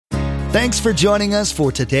Thanks for joining us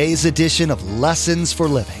for today's edition of Lessons for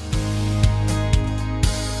Living.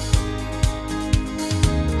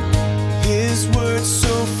 His word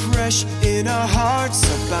so fresh in our hearts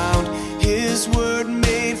abound. His word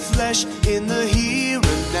made flesh in the here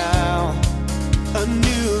and now. A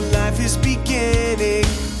new life is beginning.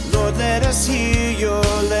 Lord, let us hear your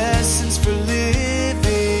lessons for living.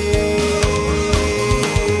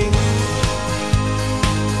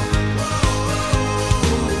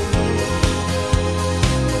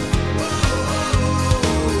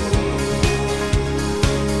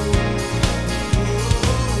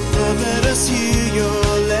 Lord, let us hear your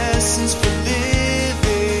lessons for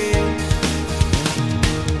living.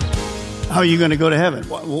 How are you going to go to heaven?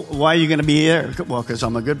 Why are you going to be there? Well, because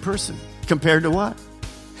I'm a good person. Compared to what?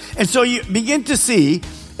 And so you begin to see,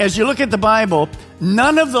 as you look at the Bible,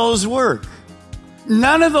 none of those work.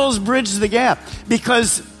 None of those bridge the gap.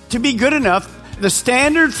 Because to be good enough, the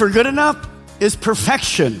standard for good enough is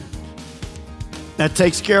perfection. That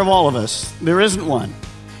takes care of all of us. There isn't one.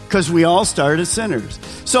 Because we all start as sinners.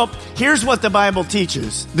 So here's what the Bible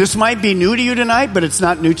teaches. This might be new to you tonight, but it's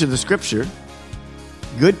not new to the Scripture.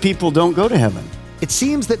 Good people don't go to heaven. It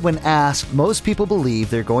seems that when asked, most people believe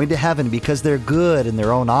they're going to heaven because they're good in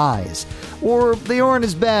their own eyes, or they aren't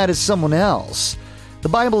as bad as someone else. The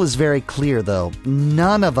Bible is very clear, though.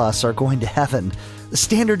 None of us are going to heaven. The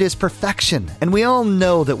standard is perfection, and we all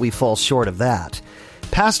know that we fall short of that.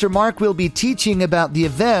 Pastor Mark will be teaching about the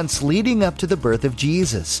events leading up to the birth of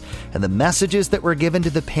Jesus and the messages that were given to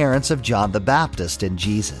the parents of John the Baptist and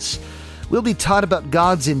Jesus. We'll be taught about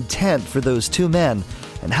God's intent for those two men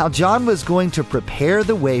and how John was going to prepare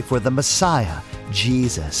the way for the Messiah,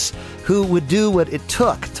 Jesus, who would do what it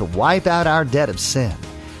took to wipe out our debt of sin.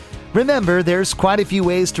 Remember, there's quite a few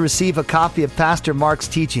ways to receive a copy of Pastor Mark's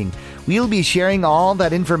teaching. We'll be sharing all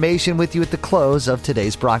that information with you at the close of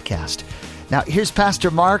today's broadcast. Now, here's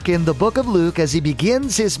Pastor Mark in the book of Luke as he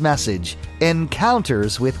begins his message,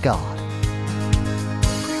 Encounters with God.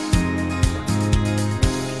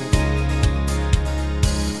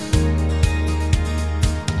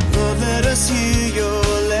 Lord, let us hear your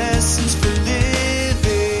lessons for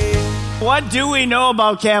living. What do we know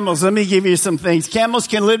about camels? Let me give you some things. Camels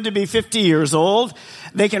can live to be 50 years old.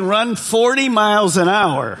 They can run 40 miles an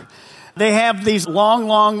hour. They have these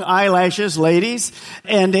long eyelashes, ladies,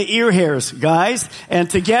 and ear hairs, guys. And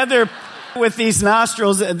together with these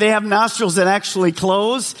nostrils, they have nostrils that actually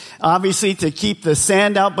close, obviously to keep the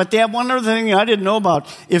sand out. But they have one other thing I didn't know about.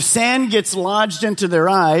 If sand gets lodged into their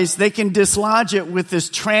eyes, they can dislodge it with this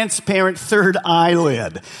transparent third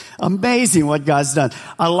eyelid. Amazing what God's done.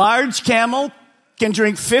 A large camel can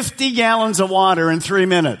drink 50 gallons of water in 3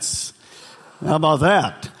 minutes. How about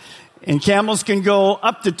that? And camels can go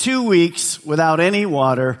up to 2 weeks without any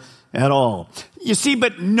water at all. You see,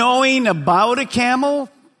 but knowing about a camel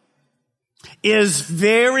is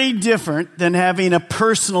very different than having a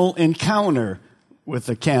personal encounter with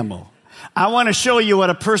a camel. I want to show you what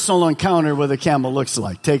a personal encounter with a camel looks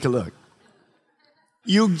like. Take a look.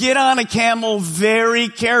 You get on a camel very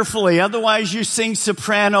carefully, otherwise you sing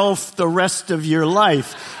soprano the rest of your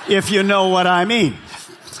life, if you know what I mean.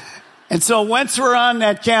 And so once we're on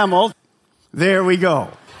that camel, there we go.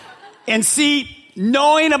 And see,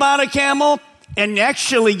 knowing about a camel and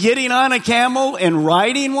actually getting on a camel and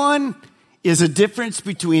riding one is a difference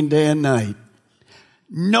between day and night.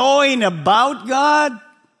 Knowing about God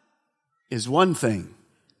is one thing,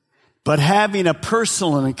 but having a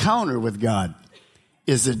personal encounter with God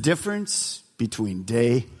is a difference between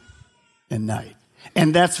day and night.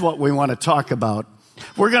 And that's what we want to talk about.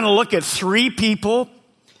 We're going to look at 3 people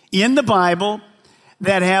in the Bible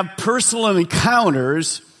that have personal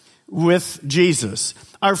encounters with Jesus.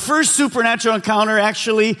 Our first supernatural encounter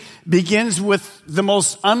actually begins with the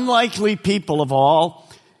most unlikely people of all,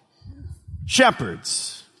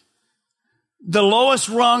 shepherds. The lowest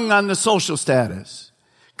rung on the social status.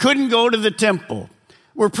 Couldn't go to the temple.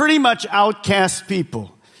 We're pretty much outcast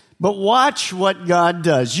people. But watch what God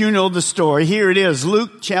does. You know the story. Here it is,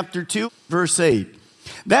 Luke chapter 2, verse 8.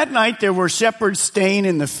 That night there were shepherds staying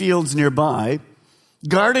in the fields nearby,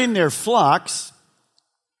 guarding their flocks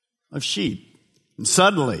of sheep. And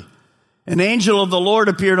suddenly, an angel of the Lord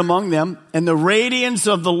appeared among them, and the radiance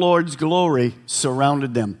of the Lord's glory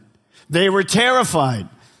surrounded them. They were terrified,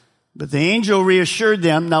 but the angel reassured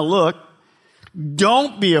them, now look,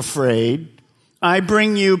 don't be afraid. I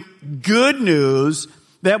bring you good news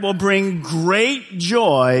that will bring great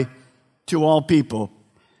joy to all people.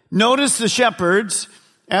 Notice the shepherds,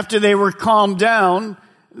 after they were calmed down,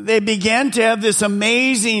 they began to have this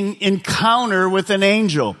amazing encounter with an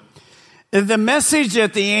angel. The message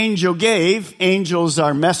that the angel gave, angels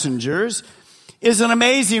are messengers, is an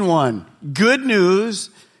amazing one. Good news,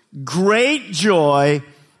 great joy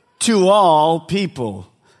to all people.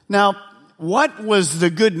 Now, what was the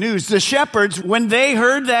good news? The shepherds, when they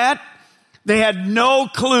heard that, they had no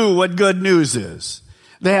clue what good news is.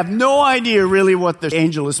 They have no idea really what the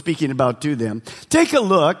angel is speaking about to them. Take a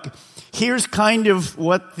look. Here's kind of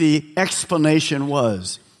what the explanation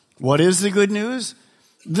was. What is the good news?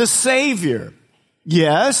 The Savior,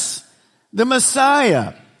 yes, the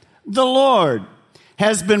Messiah, the Lord,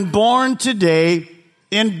 has been born today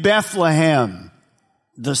in Bethlehem,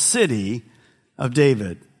 the city of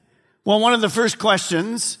David. Well, one of the first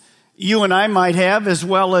questions you and I might have, as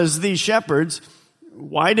well as these shepherds,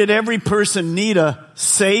 why did every person need a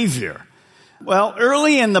Savior? Well,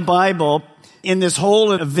 early in the Bible, in this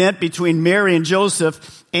whole event between Mary and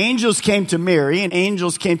Joseph, angels came to Mary and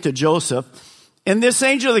angels came to Joseph. And this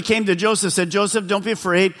angel that came to Joseph said, Joseph, don't be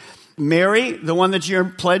afraid. Mary, the one that you're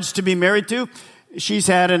pledged to be married to, she's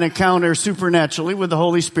had an encounter supernaturally with the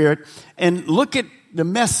Holy Spirit. And look at the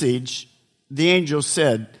message the angel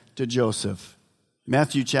said to Joseph.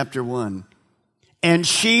 Matthew chapter 1. And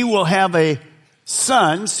she will have a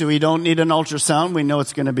son, so we don't need an ultrasound. We know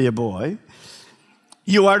it's going to be a boy.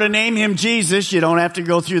 You are to name him Jesus. You don't have to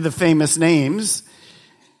go through the famous names.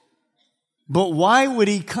 But why would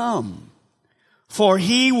he come? For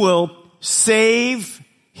he will save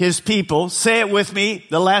his people. Say it with me,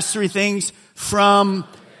 the last three things, from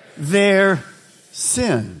their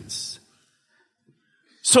sins.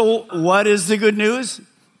 So what is the good news?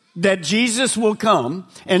 That Jesus will come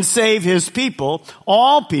and save his people,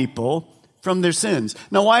 all people, from their sins.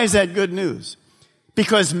 Now, why is that good news?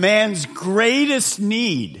 Because man's greatest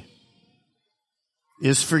need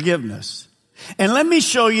is forgiveness. And let me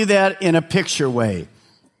show you that in a picture way.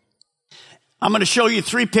 I'm going to show you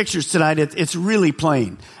three pictures tonight. It's really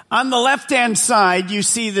plain. On the left-hand side, you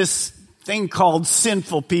see this thing called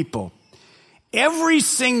sinful people.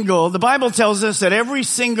 The Bible tells us that every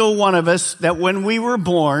single one of us, that when we were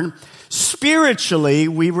born, spiritually,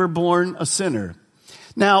 we were born a sinner.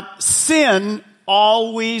 Now, sin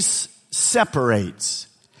always separates.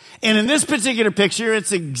 And in this particular picture,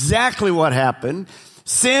 it's exactly what happened.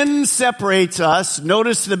 Sin separates us,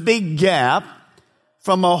 notice the big gap,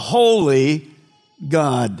 from a holy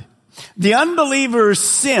God. The unbeliever's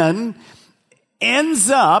sin ends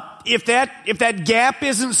up, if that gap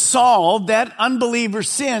isn't solved, that unbeliever's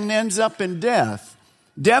sin ends up in death.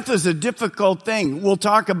 Death is a difficult thing. We'll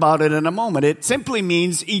talk about it in a moment. It simply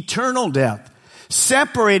means eternal death,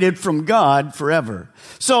 separated from God forever.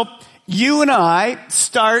 So you and I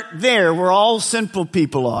start there where all sinful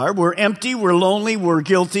people are. We're empty, we're lonely, we're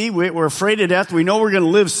guilty, we're afraid of death. We know we're going to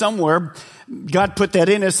live somewhere. God put that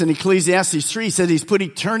in us in Ecclesiastes 3. He said he's put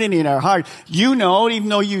eternity in our heart. You know, even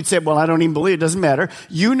though you'd say, well, I don't even believe it, doesn't matter.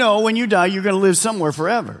 You know when you die, you're going to live somewhere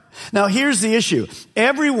forever. Now, here's the issue.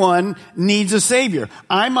 Everyone needs a Savior.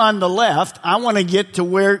 I'm on the left. I want to get to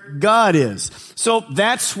where God is. So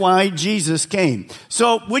that's why Jesus came.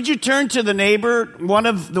 So would you turn to the neighbor,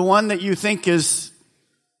 the one that you think is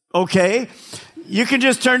okay? You can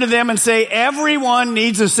just turn to them and say, everyone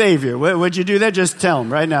needs a Savior. Would you do that? Just tell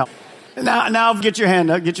them right now. Now get your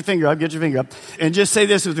hand up, get your finger up, and just say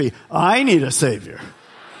this with me. I need a Savior.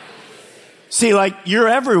 See, like, you're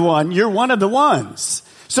everyone. You're one of the ones.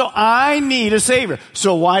 So I need a Savior.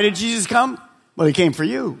 So why did Jesus come? Well, he came for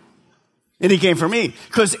you. And he came for me.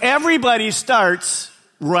 Because everybody starts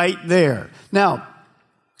right there. Now,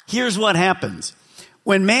 here's what happens.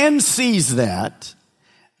 When man sees that,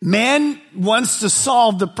 man wants to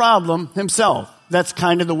solve the problem himself. That's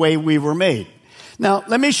kind of the way we were made. Now,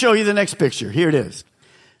 let me show you the next picture. Here it is.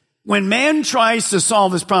 When man tries to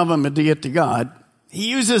solve his problem and to get to God,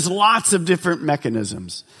 he uses lots of different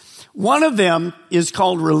mechanisms. One of them is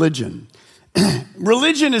called religion.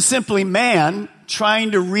 Religion is simply man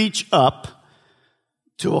trying to reach up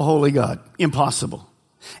to a holy God. Impossible.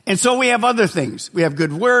 And so we have other things. We have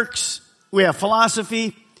good works. We have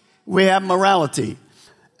philosophy. We have morality.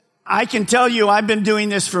 I can tell you I've been doing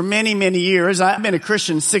this for many, many years. I've been a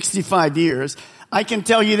Christian 65 years. I can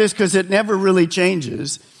tell you this because it never really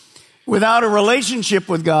changes. Without a relationship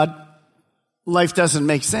with God, life doesn't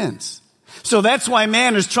make sense. So that's why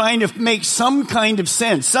man is trying to make some kind of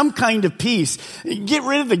sense, some kind of peace, get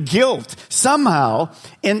rid of the guilt somehow.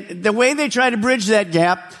 And the way they try to bridge that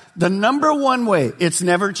gap, the number one way, it's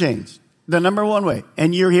never changed. The number one way,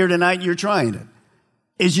 and you're here tonight, you're trying it,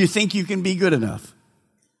 is you think you can be good enough.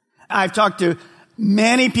 I've talked to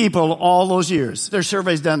many people all those years. There's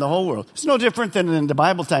surveys done in the whole world. It's no different than in the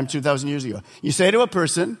Bible time 2,000 years ago. You say to a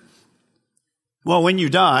person, well, when you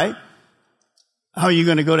die, How are you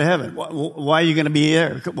going to go to heaven? Why are you going to be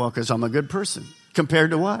there? Well, because I'm a good person.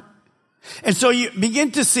 Compared to what? And so you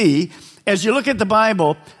begin to see, as you look at the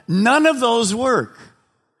Bible, none of those work.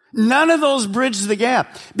 None of those bridge the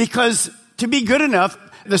gap. Because to be good enough,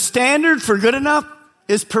 the standard for good enough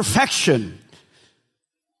is perfection.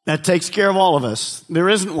 That takes care of all of us. There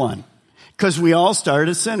isn't one. Because we all start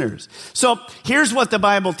as sinners. So here's what the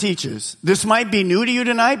Bible teaches. This might be new to you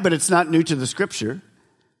tonight, but it's not new to the Scripture.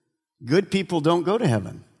 Good people don't go to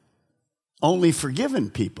heaven. Only forgiven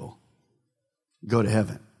people go to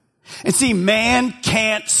heaven. And see, man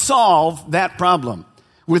can't solve that problem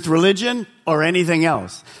with religion or anything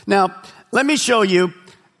else. Now, let me show you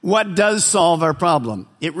what does solve our problem.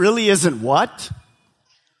 It really isn't what,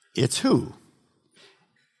 it's who.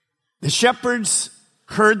 The shepherds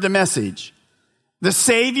heard the message. The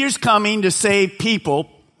Savior's coming to save people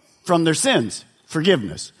from their sins,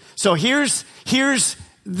 forgiveness. So here's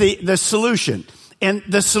the solution. And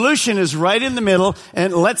the solution is right in the middle,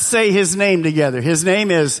 and let's say his name together. His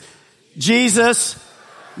name is Jesus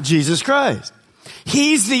Christ.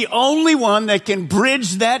 He's the only one that can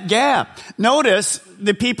bridge that gap. Notice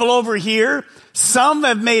the people over here, some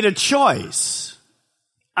have made a choice.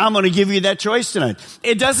 I'm going to give you that choice tonight.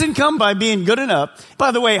 It doesn't come by being good enough.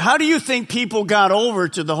 By the way, how do you think people got over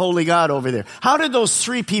to the Holy God over there? How did those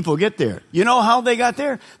 3 people get there? You know how they got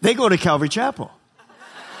there? They go to Calvary Chapel.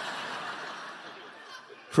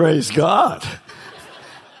 Praise God.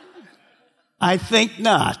 I think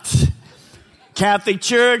not. Catholic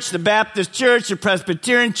Church, the Baptist Church, the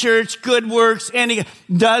Presbyterian Church, good works, any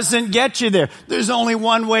doesn't get you there. There's only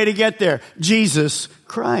one way to get there. Jesus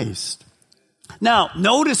Christ. Now,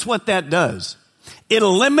 notice what that does. It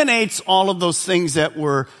eliminates all of those things that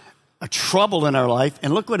were a trouble in our life,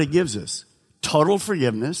 and look what it gives us. Total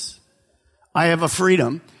forgiveness. I have a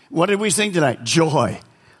freedom. What did we sing tonight? Joy.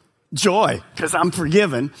 Joy, because I'm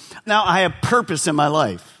forgiven. Now I have purpose in my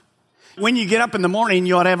life. When you get up in the morning,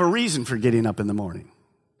 you ought to have a reason for getting up in the morning.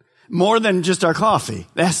 More than just our coffee.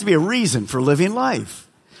 There has to be a reason for living life.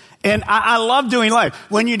 And I love doing life.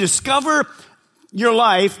 When you discover your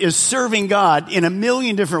life is serving God in a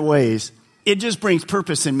million different ways, it just brings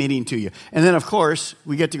purpose and meaning to you. And then, of course,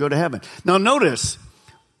 we get to go to heaven. Now notice,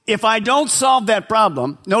 if I don't solve that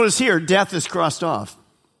problem, notice here, death is crossed off.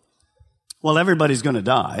 Well, everybody's going to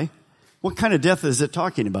die. What kind of death is it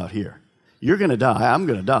talking about here? You're going to die. I'm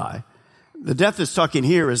going to die. The death it's talking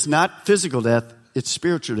here is not physical death. It's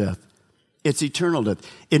spiritual death. It's eternal death.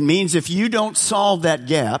 It means if you don't solve that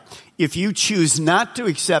gap, if you choose not to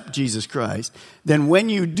accept Jesus Christ, then when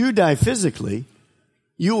you do die physically,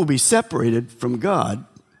 you will be separated from God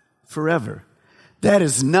forever. That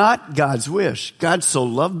is not God's wish. God so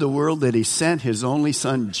loved the world that he sent his only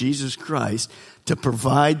son, Jesus Christ, to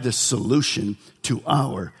provide the solution to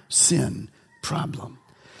our sin problem.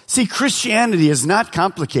 See, Christianity is not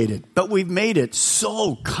complicated, but we've made it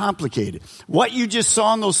so complicated. What you just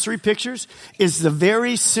saw in those 3 pictures is the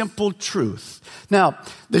very simple truth. Now,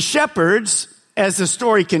 the shepherds, as the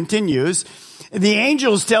story continues, the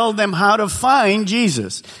angels tell them how to find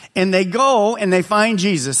Jesus. And they go and they find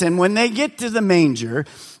Jesus. And when they get to the manger,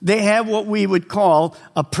 they have what we would call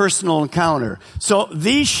a personal encounter. So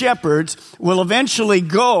these shepherds will eventually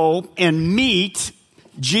go and meet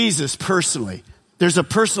Jesus personally. There's a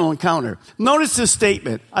personal encounter. Notice this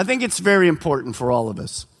statement. I think it's very important for all of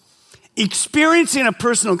us. Experiencing a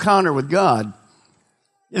personal encounter with God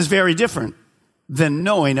is very different than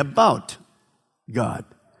knowing about God.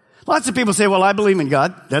 Lots of people say, well, I believe in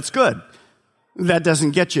God. That's good. That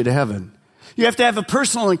doesn't get you to heaven. You have to have a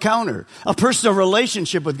personal encounter, a personal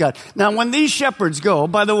relationship with God. Now, when these shepherds go,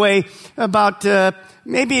 by the way, about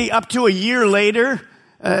maybe up to a year later,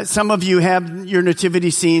 some of you have your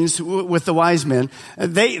nativity scenes with the wise men.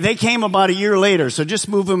 They came about a year later, so just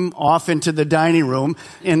move them off into the dining room,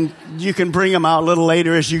 and you can bring them out a little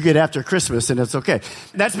later as you get after Christmas, and it's okay.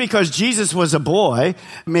 That's because Jesus was a boy,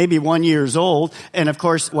 maybe 1 year old, and of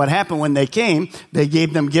course, what happened when they came, they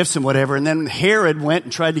gave them gifts and whatever, and then Herod went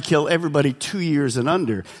and tried to kill everybody 2 years and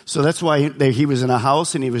under. So that's why he was in a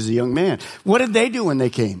house and he was a young man. What did they do when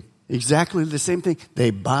they came? Exactly the same thing.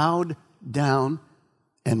 They bowed down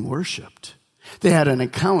and worshiped. They had an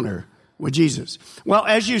encounter with Jesus. Well,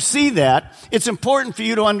 as you see that, it's important for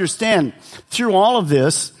you to understand through all of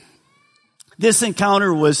this, this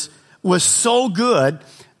encounter was so good.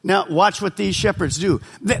 Now, watch what these shepherds do.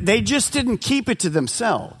 They just didn't keep it to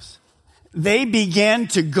themselves. They began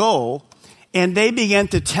to go and they began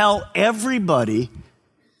to tell everybody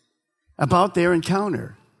about their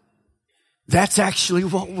encounter. That's actually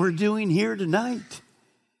what we're doing here tonight.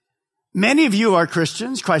 Many of you are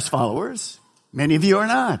Christians, Christ followers. Many of you are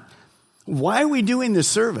not. Why are we doing this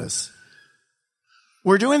service?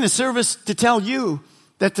 We're doing the service to tell you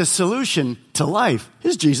that the solution to life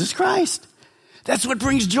is Jesus Christ. That's what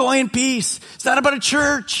brings joy and peace. It's not about a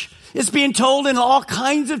church. It's being told in all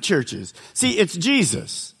kinds of churches. See, it's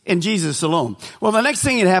Jesus and Jesus alone. Well, the next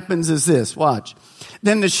thing that happens is this. Watch.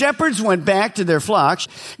 Then the shepherds went back to their flocks,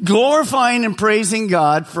 glorifying and praising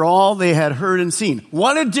God for all they had heard and seen.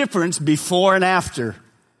 What a difference before and after.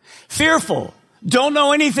 Fearful. Don't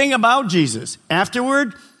know anything about Jesus.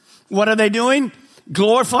 Afterward, what are they doing?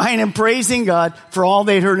 Glorifying and praising God for all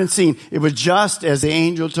they'd heard and seen. It was just as the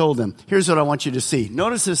angel told them. Here's what I want you to see.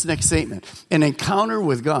 Notice this next statement. An encounter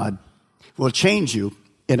with God will change you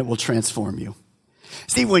and it will transform you.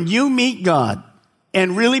 See, when you meet God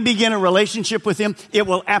and really begin a relationship with Him, it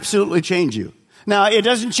will absolutely change you. Now, it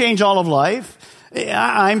doesn't change all of life.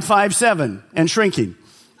 I'm 5'7" and shrinking.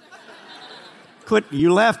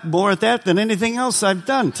 You laughed more at that than anything else I've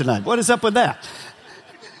done tonight. What is up with that?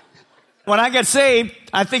 When I got saved,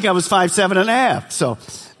 I think I was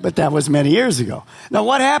 5'7.5". But that was many years ago. Now,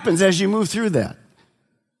 what happens as you move through that?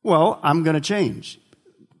 Well, I'm going to change.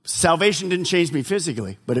 Salvation didn't change me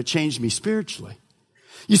physically, but it changed me spiritually.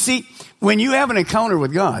 You see, when you have an encounter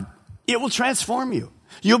with God, it will transform you.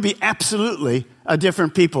 You'll be absolutely a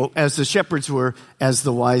different people as the shepherds were, as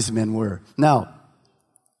the wise men were. Now,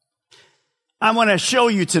 I want to show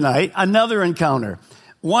you tonight another encounter.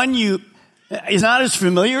 One is not as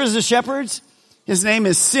familiar as the shepherds. His name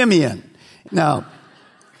is Simeon. Now,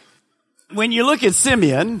 when you look at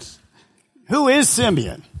Simeon, who is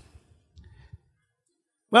Simeon?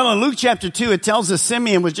 Well, in Luke chapter 2, it tells us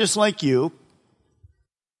Simeon was just like you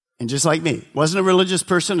and just like me. Wasn't a religious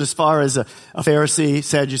person as far as a Pharisee,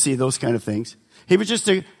 Sadducee, those kind of things. He was just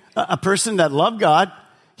a person that loved God.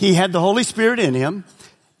 He had the Holy Spirit in him.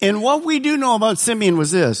 And what we do know about Simeon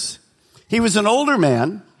was this. He was an older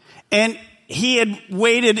man, and he had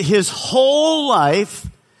waited his whole life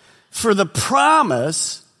for the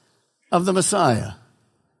promise of the Messiah.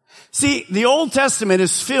 See, the Old Testament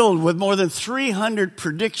is filled with more than 300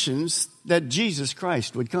 predictions that Jesus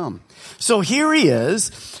Christ would come. So here he is.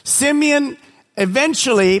 Simeon,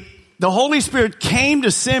 eventually, the Holy Spirit came to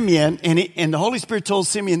Simeon, and the Holy Spirit told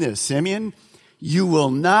Simeon this, Simeon, you will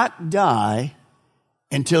not die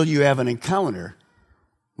until you have an encounter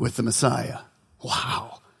with the Messiah.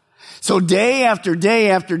 Wow. So day after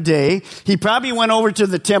day after day, he probably went over to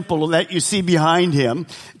the temple that you see behind him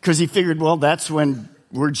because he figured, well, that's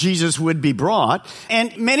where Jesus would be brought.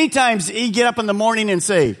 And many times he'd get up in the morning and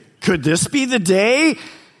say, could this be the day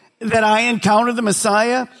that I encounter the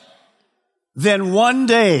Messiah? Then one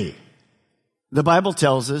day, the Bible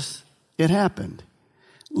tells us it happened.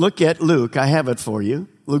 Look at Luke. I have it for you.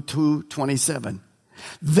 Luke 2:27.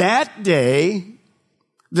 That day,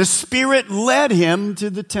 the Spirit led him to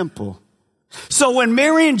the temple. So when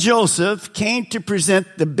Mary and Joseph came to present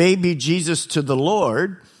the baby Jesus to the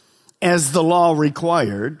Lord, as the law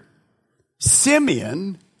required,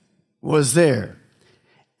 Simeon was there.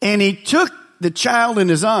 And he took the child in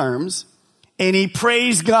his arms and he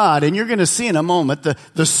praised God. And you're going to see in a moment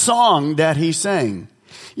the song that he sang.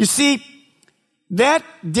 You see, that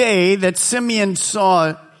day that Simeon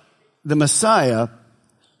saw the Messiah,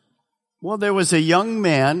 well, there was a young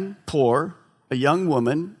man, poor, a young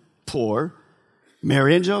woman, poor,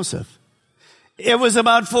 Mary and Joseph. It was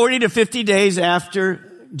about 40 to 50 days after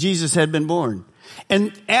Jesus had been born.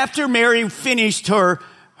 And after Mary finished her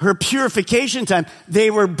purification time,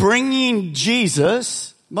 they were bringing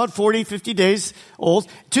Jesus, about 40, 50 days old,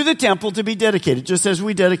 to the temple to be dedicated, just as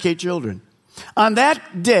we dedicate children. On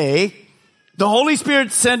that day, the Holy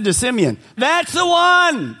Spirit said to Simeon, that's the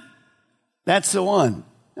one! That's the one.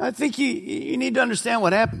 I think you need to understand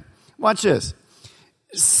what happened. Watch this.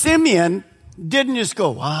 Simeon didn't just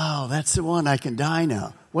go, wow, that's the one, I can die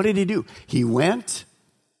now. What did he do? He went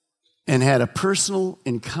and had a personal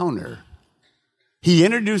encounter. He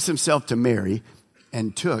introduced himself to Mary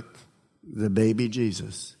and took the baby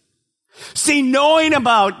Jesus. See, knowing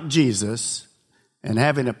about Jesus and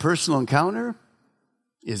having a personal encounter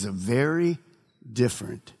is a very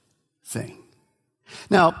different thing.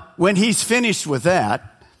 Now, when he's finished with that,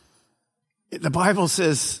 the Bible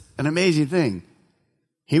says an amazing thing.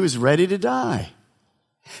 He was ready to die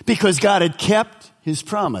because God had kept his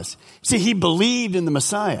promise. See, he believed in the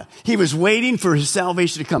Messiah. He was waiting for his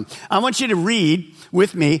salvation to come. I want you to read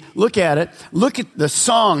with me. Look at it. Look at the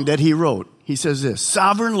song that he wrote. He says this,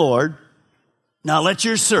 Sovereign Lord, now let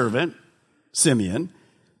your servant, Simeon,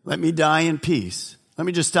 let me die in peace. Let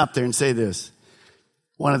me just stop there and say this.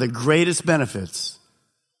 One of the greatest benefits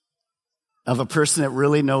of a person that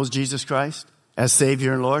really knows Jesus Christ as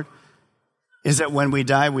Savior and Lord is that when we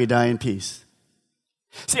die in peace.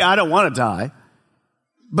 See, I don't want to die,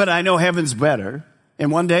 but I know heaven's better,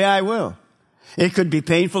 and one day I will. It could be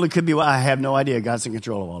painful. It could be, I have no idea. God's in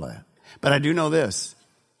control of all that. But I do know this,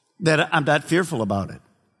 that I'm not fearful about it.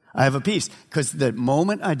 I have a peace, because the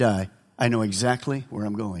moment I die, I know exactly where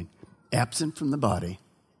I'm going. Absent from the body,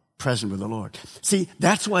 present with the Lord. See,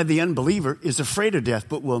 that's why the unbeliever is afraid of death,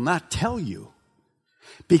 but will not tell you.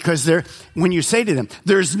 Because when you say to them,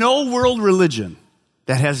 there's no world religion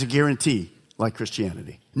that has a guarantee like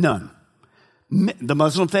Christianity. None. The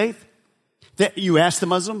Muslim faith, you ask the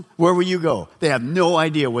Muslim, where will you go? They have no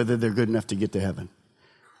idea whether they're good enough to get to heaven.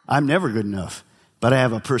 I'm never good enough, but I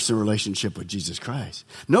have a personal relationship with Jesus Christ.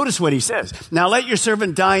 Notice what he says. Now let your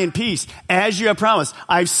servant die in peace, as you have promised.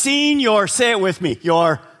 I've seen say it with me,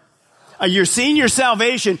 you're seeing your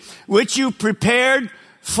salvation, which you prepared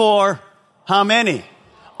for how many?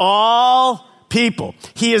 All people.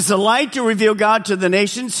 He is the light to reveal God to the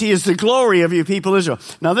nations. He is the glory of your people Israel.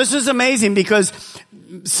 Now this is amazing, because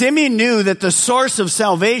Simeon knew that the source of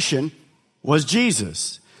salvation was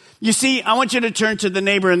Jesus. You see, I want you to turn to the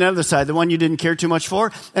neighbor on the other side, the one you didn't care too much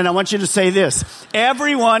for, and I want you to say this.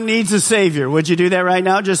 Everyone needs a Savior. Would you do that right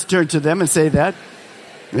now? Just turn to them and say that.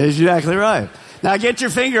 That's exactly right. Now get your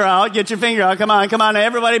finger out. Come on,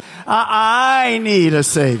 everybody. I need a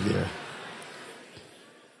Savior.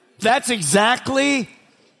 That's exactly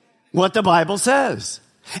what the Bible says.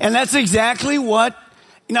 And that's exactly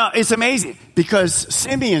it's amazing, because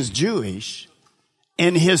Simeon's Jewish,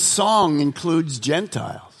 and his song includes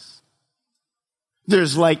Gentiles.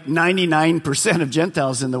 There's like 99% of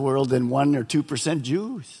Gentiles in the world and 1 or 2%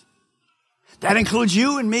 Jews. That includes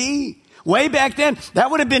you and me. Way back then,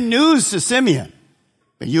 that would have been news to Simeon.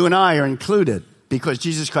 But you and I are included, because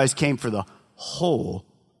Jesus Christ came for the whole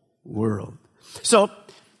world. So,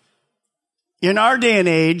 in our day and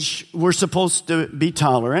age, we're supposed to be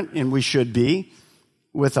tolerant, and we should be,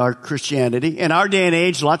 with our Christianity. In our day and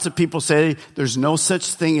age, lots of people say there's no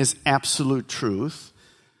such thing as absolute truth.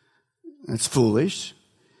 That's foolish.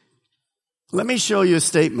 Let me show you a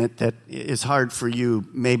statement that is hard for you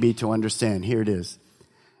maybe to understand. Here it is.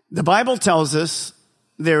 The Bible tells us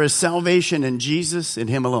there is salvation in Jesus and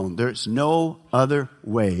Him alone. There's no other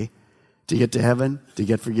way to get to heaven, to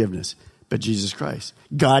get forgiveness, but Jesus Christ.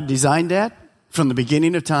 God designed that from the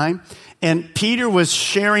beginning of time. And Peter was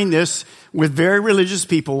sharing this with very religious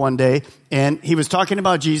people one day, and he was talking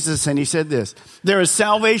about Jesus, and he said this: there is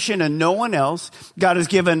salvation in no one else. God has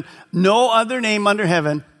given no other name under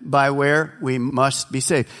heaven by where we must be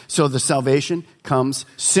saved. So the salvation comes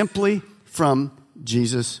simply from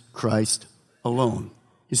Jesus Christ alone.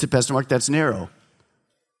 You said, Pastor Mark, that's narrow.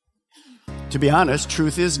 To be honest,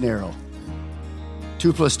 truth is narrow.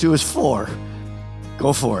 2 + 2 is 4.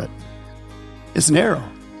 Go for it. It's narrow,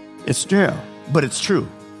 but it's true.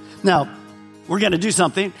 Now, we're going to do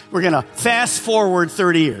something. We're going to fast forward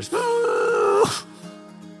 30 years.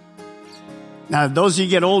 Now, those of you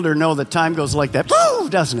get older know that time goes like that,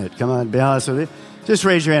 doesn't it? Come on, be honest with you. Just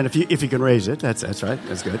raise your hand if you can raise it. That's right.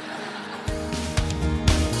 That's good.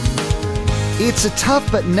 It's a tough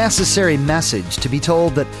but necessary message to be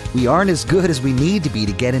told that we aren't as good as we need to be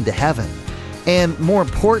to get into heaven. And more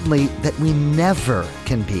importantly, that we never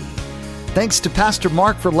can be. Thanks to Pastor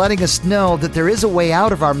Mark for letting us know that there is a way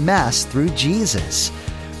out of our mess through Jesus.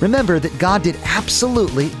 Remember that God did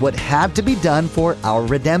absolutely what had to be done for our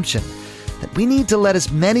redemption. That we need to let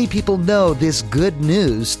as many people know this good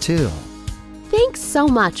news too. Thanks so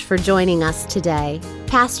much for joining us today.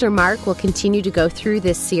 Pastor Mark will continue to go through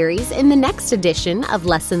this series in the next edition of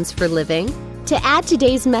Lessons for Living. To add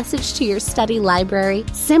today's message to your study library,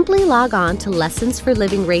 simply log on to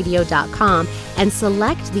lessonsforlivingradio.com and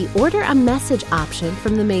select the Order a Message option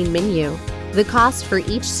from the main menu. The cost for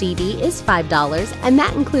each CD is $5, and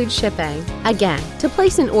that includes shipping. Again, to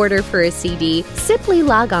place an order for a CD, simply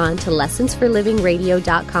log on to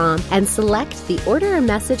lessonsforlivingradio.com and select the Order a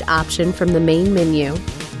Message option from the main menu.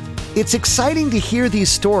 It's exciting to hear these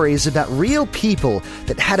stories about real people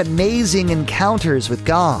that had amazing encounters with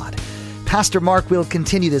God. Pastor Mark will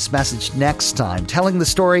continue this message next time, telling the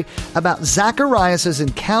story about Zacharias'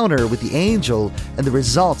 encounter with the angel and the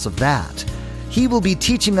results of that. He will be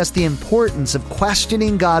teaching us the importance of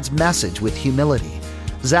questioning God's message with humility.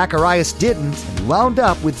 Zacharias didn't and wound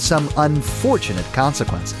up with some unfortunate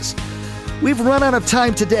consequences. We've run out of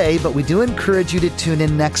time today, but we do encourage you to tune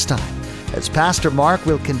in next time, as Pastor Mark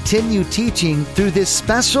will continue teaching through this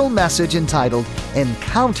special message entitled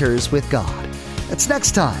Encounters with God. That's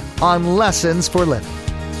next time on Lessons for Living.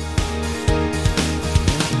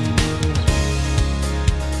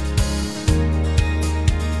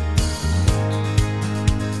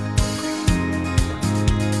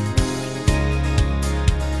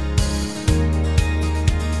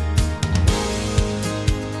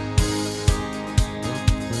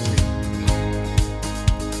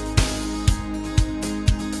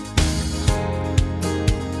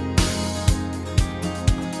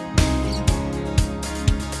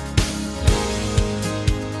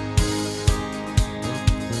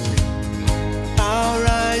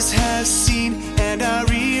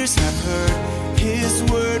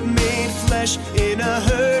 flesh in a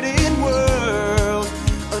hurting world.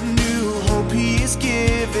 A new hope he is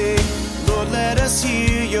giving.